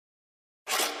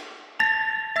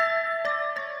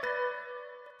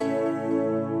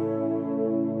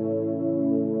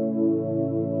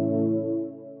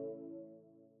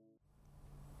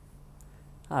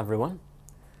Hi everyone.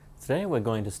 Today we're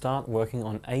going to start working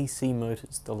on AC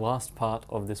motors, the last part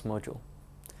of this module.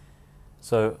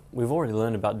 So we've already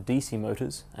learned about DC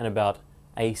motors and about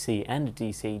AC and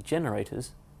DC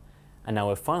generators, and now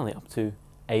we're finally up to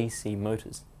AC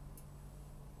motors.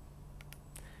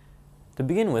 To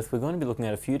begin with, we're going to be looking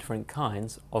at a few different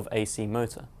kinds of AC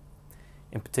motor.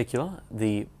 In particular,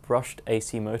 the brushed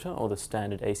AC motor or the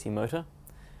standard AC motor,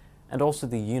 and also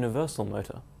the universal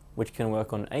motor, which can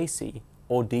work on AC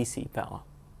or DC power.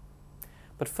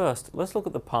 But first, let's look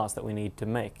at the parts that we need to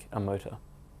make a motor.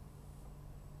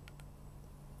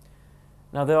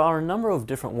 Now, there are a number of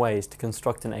different ways to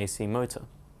construct an AC motor.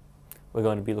 We're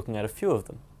going to be looking at a few of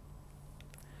them.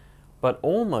 But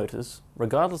all motors,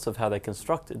 regardless of how they're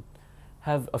constructed,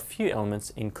 have a few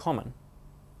elements in common.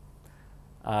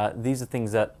 These are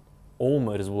things that all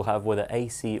motors will have, whether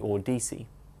AC or DC.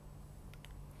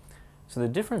 So the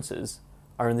differences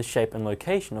are in the shape and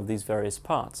location of these various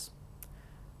parts,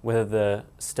 whether the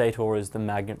stator is the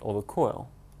magnet or the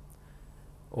coil,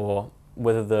 or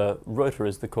whether the rotor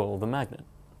is the coil or the magnet.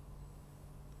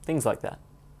 Things like that.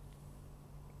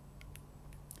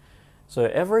 So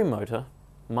every motor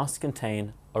must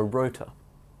contain a rotor,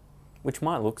 which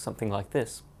might look something like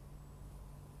this.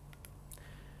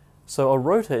 So a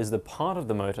rotor is the part of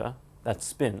the motor that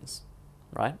spins,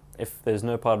 right? If there's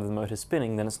no part of the motor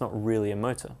spinning, then it's not really a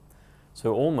motor.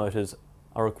 So all motors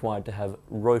are required to have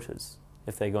rotors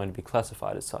if they're going to be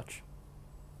classified as such.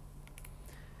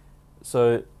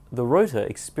 So the rotor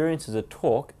experiences a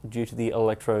torque due to the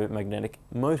electromagnetic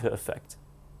motor effect.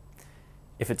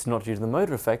 If it's not due to the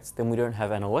motor effect, then we don't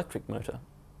have an electric motor.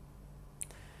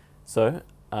 So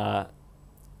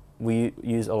we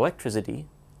use electricity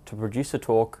to produce a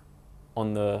torque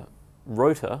on the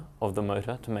rotor of the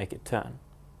motor to make it turn.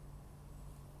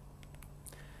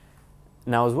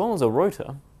 Now, as well as a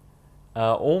rotor,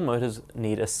 all motors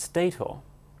need a stator.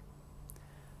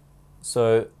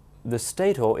 So the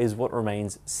stator is what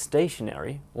remains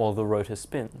stationary while the rotor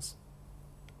spins.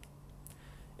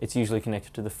 It's usually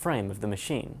connected to the frame of the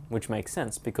machine, which makes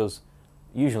sense because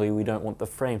usually we don't want the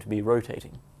frame to be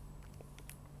rotating.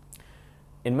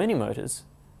 In many motors,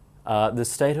 the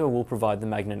stator will provide the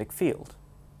magnetic field.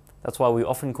 That's why we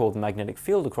often call the magnetic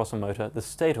field across a motor the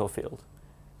stator field,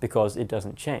 because it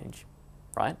doesn't change,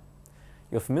 right?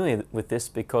 You're familiar with this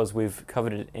because we've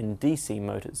covered it in DC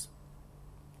motors.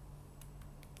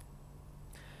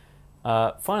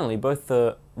 Finally, both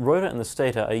the rotor and the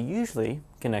stator are usually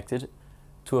connected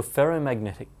to a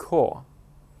ferromagnetic core,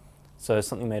 so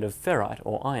something made of ferrite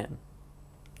or iron.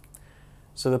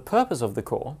 So the purpose of the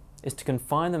core is to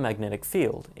confine the magnetic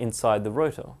field inside the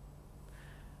rotor,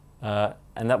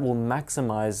 and that will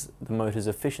maximize the motor's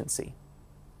efficiency.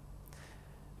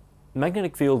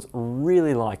 Magnetic fields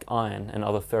really like iron and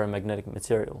other ferromagnetic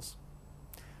materials.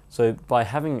 So by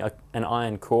having an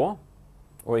iron core,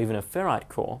 or even a ferrite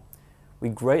core, we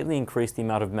greatly increase the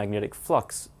amount of magnetic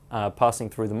flux passing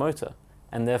through the motor,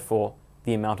 and therefore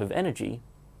the amount of energy,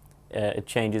 it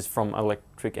changes from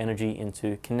electric energy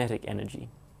into kinetic energy.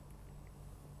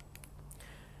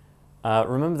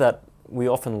 Remember that we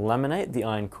often laminate the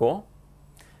iron core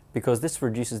because this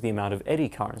reduces the amount of eddy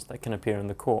currents that can appear in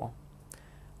the core.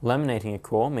 Laminating a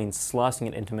core means slicing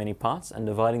it into many parts and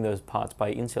dividing those parts by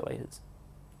insulators.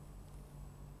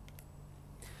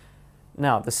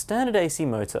 Now, the standard AC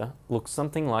motor looks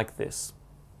something like this.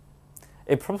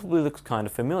 It probably looks kind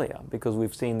of familiar because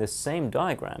we've seen this same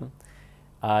diagram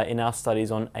in our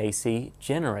studies on AC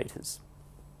generators.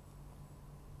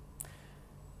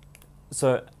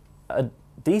 So a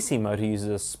DC motor uses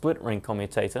a split ring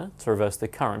commutator to reverse the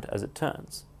current as it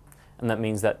turns, and that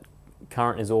means that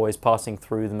current is always passing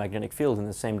through the magnetic field in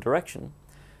the same direction,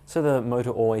 so the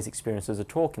motor always experiences a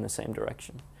torque in the same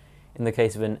direction. In the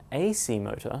case of an AC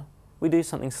motor, we do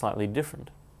something slightly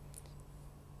different.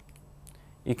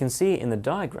 You can see in the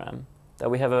diagram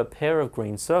that we have a pair of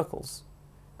green circles,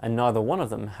 and neither one of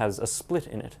them has a split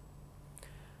in it.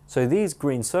 So these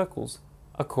green circles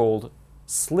are called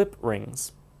slip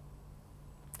rings.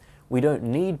 We don't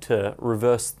need to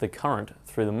reverse the current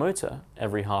through the motor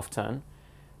every half turn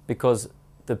because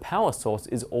the power source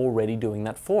is already doing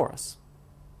that for us,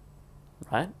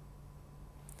 right?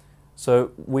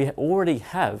 So we already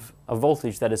have a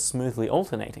voltage that is smoothly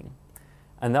alternating,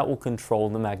 and that will control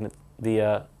the magnet,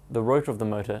 the rotor of the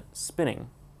motor spinning.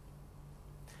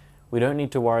 We don't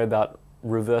need to worry about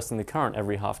reversing the current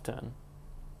every half turn.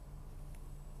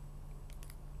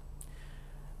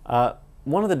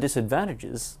 One of the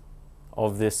disadvantages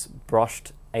of this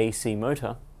brushed AC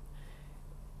motor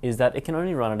is that it can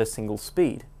only run at a single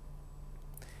speed.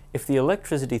 If the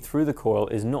electricity through the coil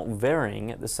is not varying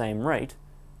at the same rate,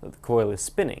 that the coil is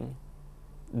spinning,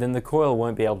 then the coil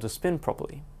won't be able to spin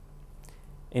properly.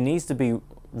 It needs to be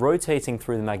rotating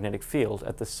through the magnetic field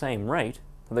at the same rate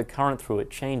that the current through it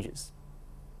changes.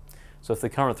 So if the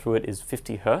current through it is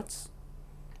 50 Hertz,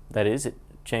 that is, it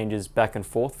changes back and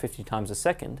forth 50 times a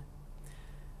second,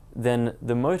 then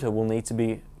the motor will need to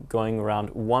be going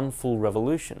around one full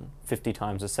revolution 50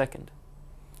 times a second.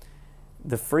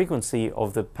 The frequency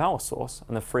of the power source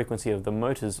and the frequency of the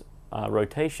motor's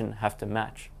rotation have to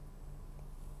match.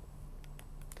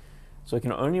 So it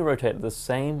can only rotate at the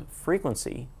same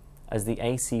frequency as the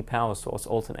AC power source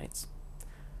alternates.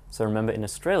 So remember, in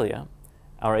Australia,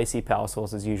 our AC power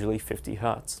source is usually 50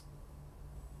 Hertz.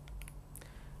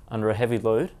 Under a heavy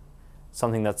load,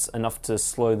 something that's enough to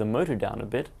slow the motor down a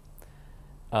bit,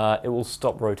 it will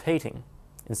stop rotating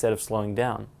instead of slowing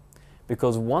down,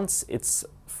 because once its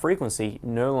frequency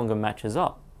no longer matches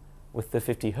up with the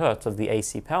 50 Hertz of the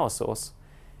AC power source,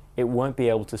 it won't be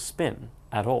able to spin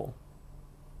at all.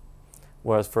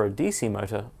 Whereas for a DC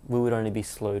motor, we would only be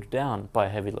slowed down by a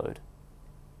heavy load.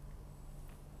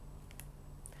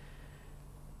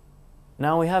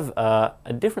 Now we have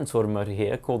a different sort of motor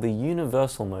here called the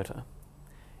universal motor.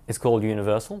 It's called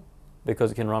universal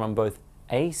because it can run on both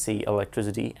AC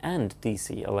electricity and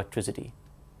DC electricity.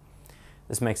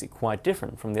 This makes it quite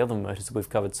different from the other motors that we've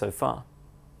covered so far.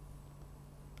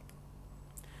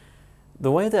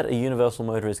 The way that a universal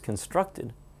motor is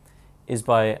constructed is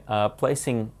by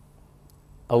placing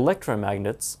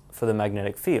electromagnets for the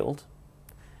magnetic field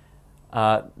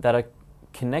that are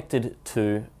connected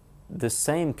to the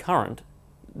same current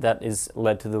that is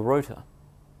led to the rotor,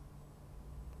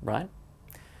 right?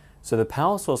 So the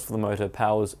power source for the motor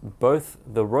powers both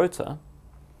the rotor,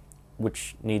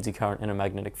 which needs a current in a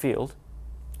magnetic field,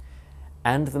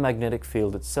 and the magnetic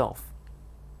field itself.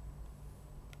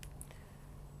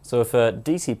 So if a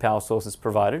DC power source is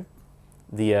provided,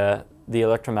 the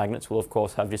electromagnets will of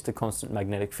course have just a constant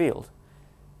magnetic field,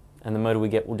 and the motor we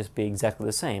get will just be exactly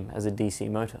the same as a DC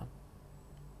motor.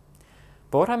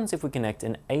 But what happens if we connect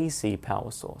an AC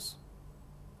power source?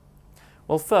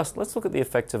 Well, first, let's look at the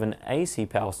effects of an AC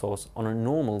power source on a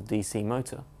normal DC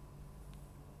motor.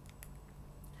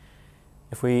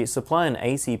 If we supply an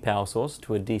AC power source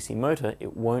to a DC motor,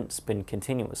 it won't spin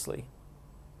continuously.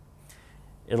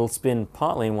 It'll spin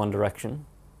partly in one direction,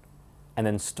 and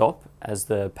then stop as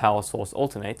the power source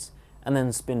alternates, and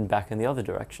then spin back in the other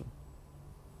direction.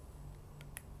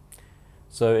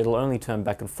 So it'll only turn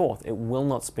back and forth. It will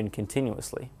not spin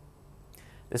continuously.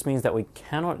 This means that we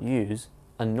cannot use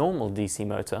a normal DC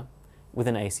motor with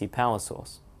an AC power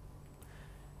source.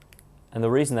 And the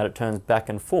reason that it turns back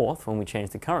and forth when we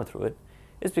change the current through it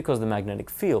is because the magnetic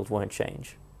field won't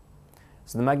change.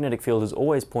 So the magnetic field is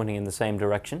always pointing in the same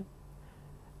direction,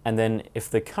 and then if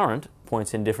the current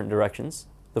points in different directions,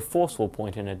 the force will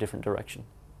point in a different direction.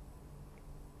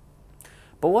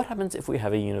 But what happens if we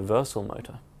have a universal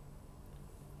motor?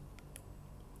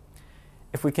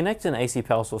 If we connect an AC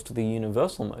power source to the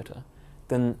universal motor,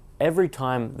 then every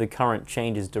time the current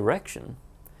changes direction,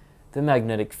 the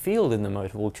magnetic field in the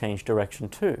motor will change direction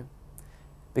too.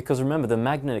 Because remember, the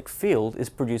magnetic field is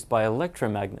produced by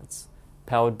electromagnets,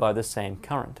 powered by the same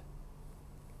current.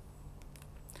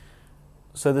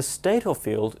 So the stator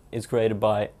field is created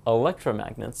by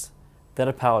electromagnets that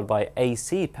are powered by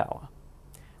AC power,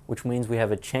 which means we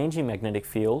have a changing magnetic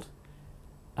field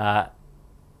that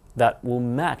will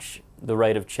match the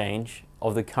rate of change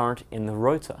of the current in the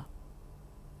rotor.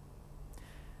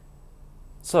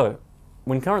 So,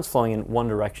 when current's flowing in one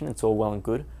direction, it's all well and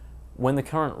good. When the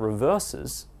current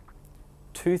reverses,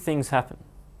 two things happen.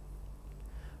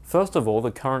 First of all,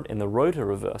 the current in the rotor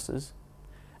reverses,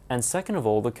 and second of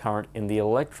all, the current in the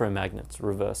electromagnets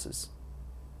reverses.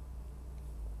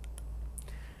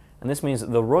 And this means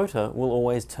that the rotor will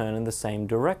always turn in the same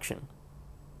direction.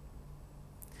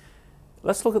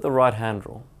 Let's look at the right-hand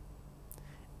rule.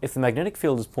 If the magnetic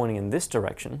field is pointing in this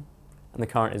direction, and the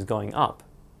current is going up,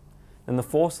 then the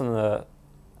force on the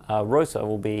rotor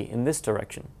will be in this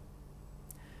direction.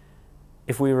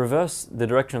 If we reverse the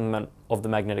direction of the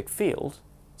magnetic field,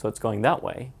 so it's going that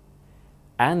way,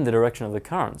 and the direction of the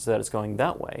current, so that it's going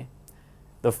that way,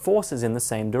 the force is in the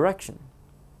same direction.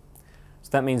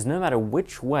 So that means no matter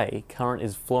which way current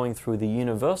is flowing through the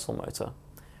universal motor,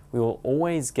 we will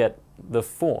always get the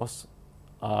force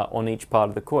on each part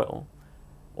of the coil,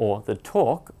 or the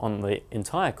torque on the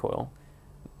entire coil,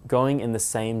 going in the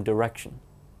same direction.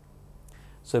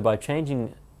 So by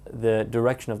changing the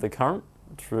direction of the current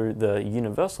through the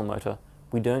universal motor,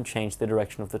 we don't change the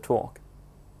direction of the torque.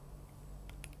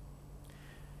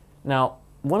 Now,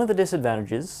 one of the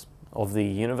disadvantages of the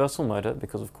universal motor,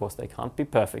 because of course they can't be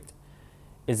perfect,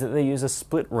 is that they use a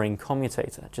split ring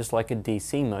commutator, just like a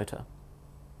DC motor.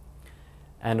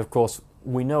 And of course,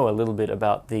 we know a little bit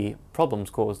about the problems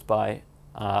caused by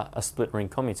a split ring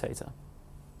commutator.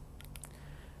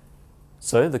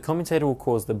 So the commutator will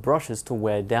cause the brushes to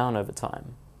wear down over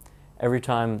time. Every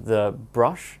time the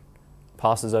brush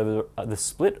passes over the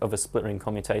split of a split ring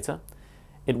commutator,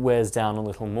 it wears down a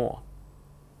little more.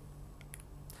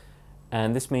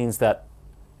 And this means that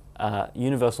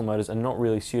universal motors are not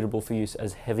really suitable for use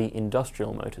as heavy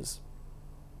industrial motors.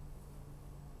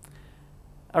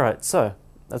 Alright, so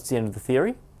that's the end of the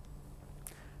theory.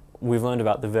 We've learned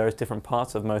about the various different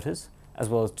parts of motors, as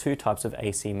well as 2 types of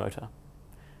AC motor.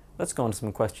 Let's go on to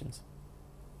some questions.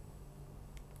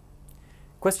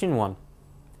 Question 1.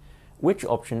 Which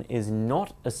option is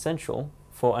not essential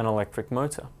for an electric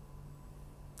motor?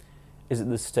 Is it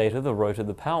the stator, the rotor,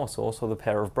 the power source, or the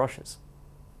pair of brushes?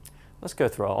 Let's go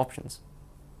through our options.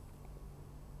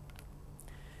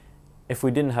 If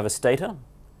we didn't have a stator,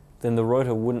 then the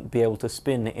rotor wouldn't be able to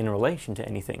spin in relation to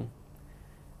anything.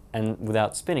 And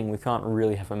without spinning, we can't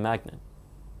really have a magnet.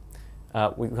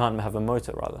 We can't have a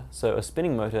motor, rather. So a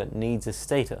spinning motor needs a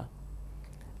stator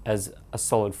as a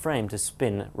solid frame to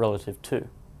spin relative to.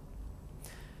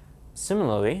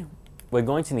 Similarly, we're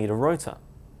going to need a rotor.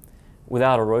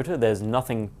 Without a rotor, there's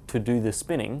nothing to do the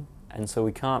spinning, and so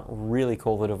we can't really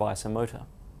call the device a motor.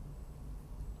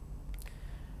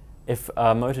 If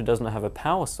a motor doesn't have a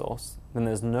power source, then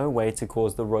there's no way to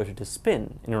cause the rotor to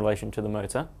spin in relation to the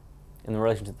motor, in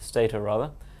relation to the stator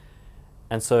rather,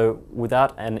 and so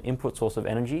without an input source of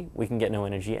energy, we can get no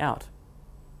energy out.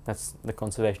 That's the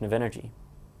conservation of energy.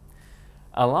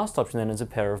 Our last option then is a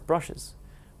pair of brushes,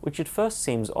 which at first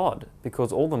seems odd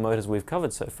because all the motors we've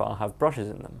covered so far have brushes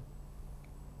in them.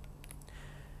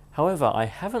 However, I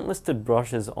haven't listed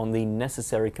brushes on the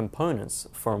necessary components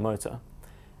for a motor,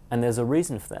 and there's a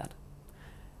reason for that.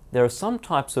 There are some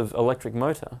types of electric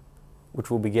motor, which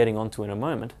we'll be getting onto in a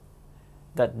moment,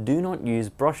 that do not use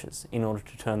brushes in order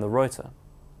to turn the rotor.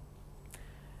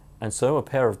 And so a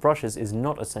pair of brushes is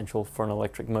not essential for an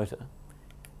electric motor,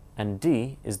 and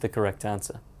D is the correct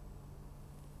answer.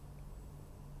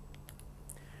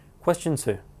 Question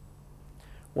 2.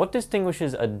 What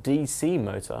distinguishes a DC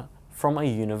motor from a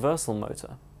universal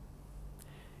motor?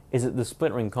 Is it the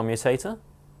split ring commutator,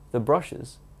 the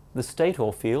brushes, the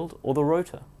stator field, or the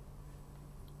rotor?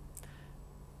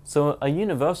 So a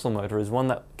universal motor is one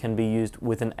that can be used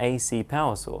with an AC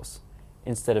power source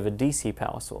instead of a DC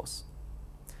power source.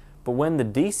 But when the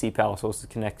DC power source is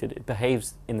connected, it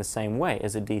behaves in the same way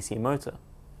as a DC motor.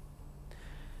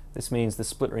 This means the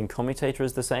split ring commutator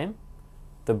is the same,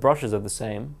 the brushes are the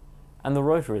same, and the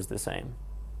rotor is the same.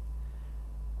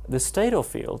 The stator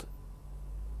field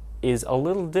is a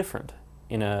little different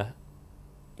in a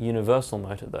universal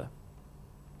motor though.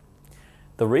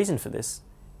 The reason for this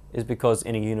is because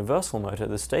in a universal motor,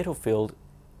 the stator field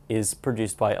is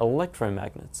produced by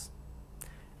electromagnets,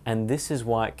 and this is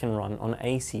why it can run on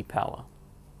AC power.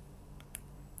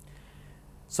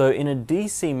 So in a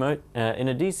DC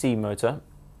motor,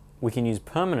 we can use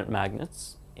permanent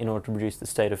magnets in order to produce the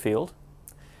stator field,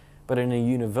 but in a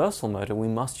universal motor, we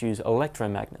must use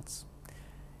electromagnets.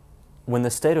 When the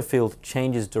stator field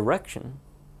changes direction,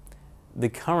 the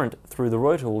current through the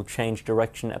rotor will change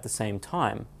direction at the same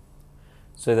time,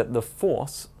 so that the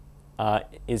force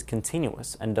is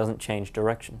continuous and doesn't change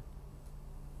direction.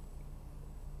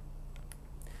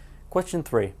 Question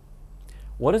 3.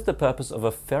 What is the purpose of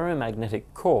a ferromagnetic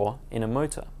core in a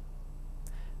motor?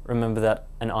 Remember that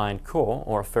an iron core,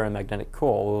 or a ferromagnetic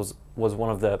core, was one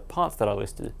of the parts that I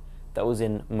listed that was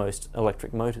in most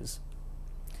electric motors.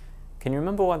 Can you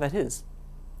remember why that is?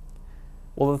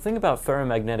 Well, the thing about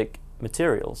ferromagnetic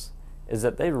materials is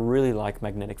that they really like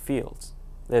magnetic fields.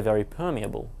 They're very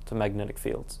permeable to magnetic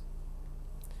fields.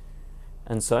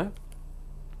 And so,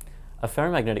 a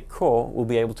ferromagnetic core will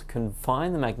be able to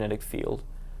confine the magnetic field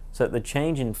so that the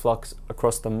change in flux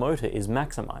across the motor is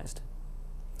maximized.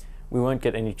 We won't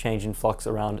get any change in flux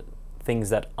around things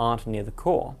that aren't near the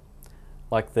core,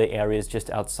 like the areas just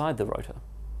outside the rotor.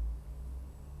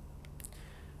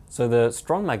 So the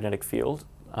strong magnetic field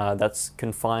that's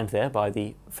confined there by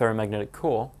the ferromagnetic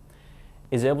core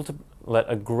is able to let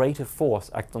a greater force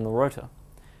act on the rotor.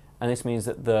 And this means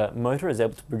that the motor is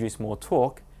able to produce more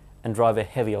torque and drive a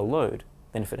heavier load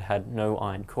than if it had no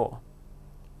iron core,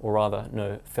 or rather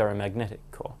no ferromagnetic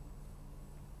core.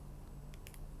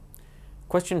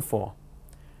 Question 4.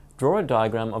 Draw a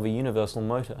diagram of a universal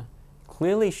motor,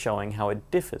 clearly showing how it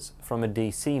differs from a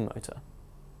DC motor.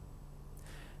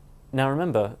 Now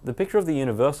remember, the picture of the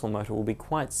universal motor will be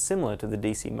quite similar to the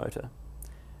DC motor,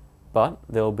 but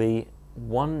there will be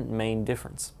one main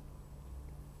difference.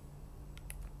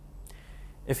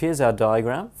 If here's our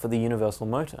diagram for the universal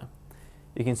motor,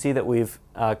 you can see that we've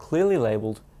clearly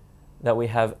labeled that we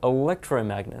have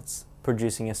electromagnets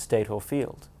producing a stator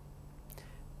field.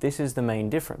 This is the main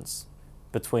difference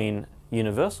between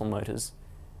universal motors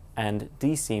and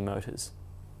DC motors.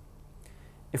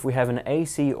 If we have an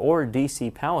AC or a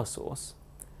DC power source,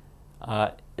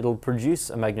 it'll produce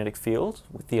a magnetic field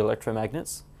with the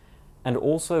electromagnets and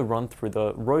also run through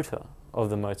the rotor of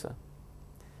the motor.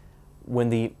 When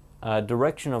the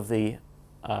direction of the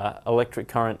electric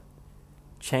current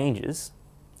changes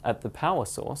at the power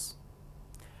source,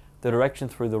 the direction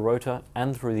through the rotor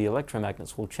and through the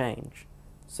electromagnets will change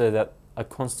so that a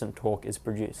constant torque is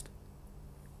produced.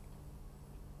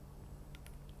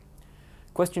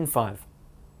 Question 5.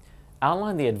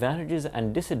 Outline the advantages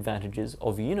and disadvantages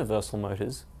of universal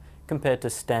motors compared to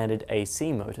standard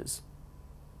AC motors.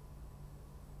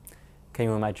 Can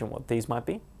you imagine what these might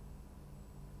be?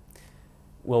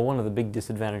 Well, one of the big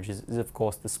disadvantages is, of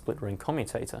course, the split ring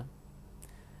commutator.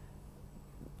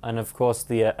 And of course,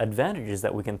 the advantages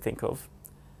that we can think of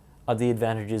are the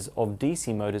advantages of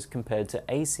DC motors compared to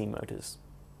AC motors.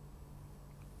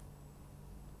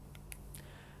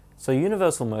 So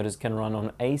universal motors can run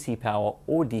on AC power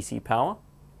or DC power.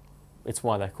 It's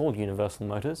why they're called universal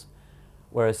motors,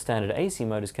 whereas standard AC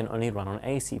motors can only run on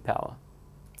AC power.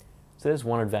 So there's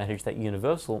one advantage that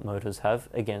universal motors have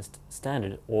against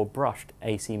standard or brushed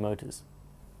AC motors.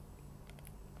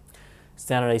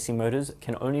 Standard AC motors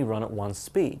can only run at one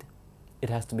speed. It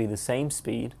has to be the same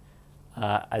speed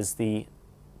as the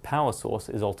power source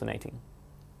is alternating,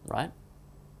 right?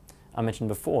 I mentioned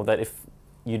before that if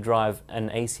you drive an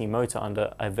AC motor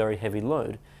under a very heavy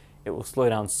load, it will slow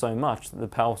down so much that the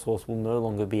power source will no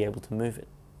longer be able to move it.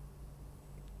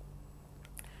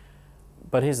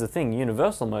 But here's the thing,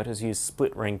 universal motors use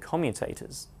split ring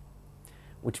commutators,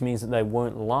 which means that they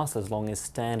won't last as long as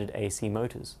standard AC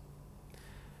motors.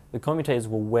 The commutators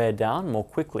will wear down more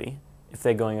quickly if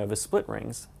they're going over split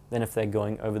rings than if they're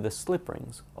going over the slip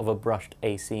rings of a brushed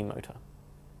AC motor.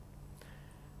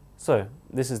 So,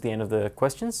 this is the end of the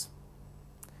questions.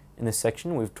 In this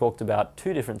section, we've talked about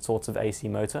two different sorts of AC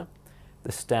motor,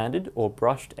 the standard or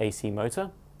brushed AC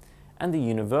motor, and the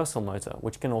universal motor,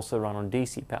 which can also run on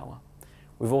DC power.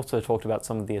 We've also talked about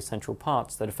some of the essential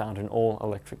parts that are found in all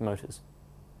electric motors.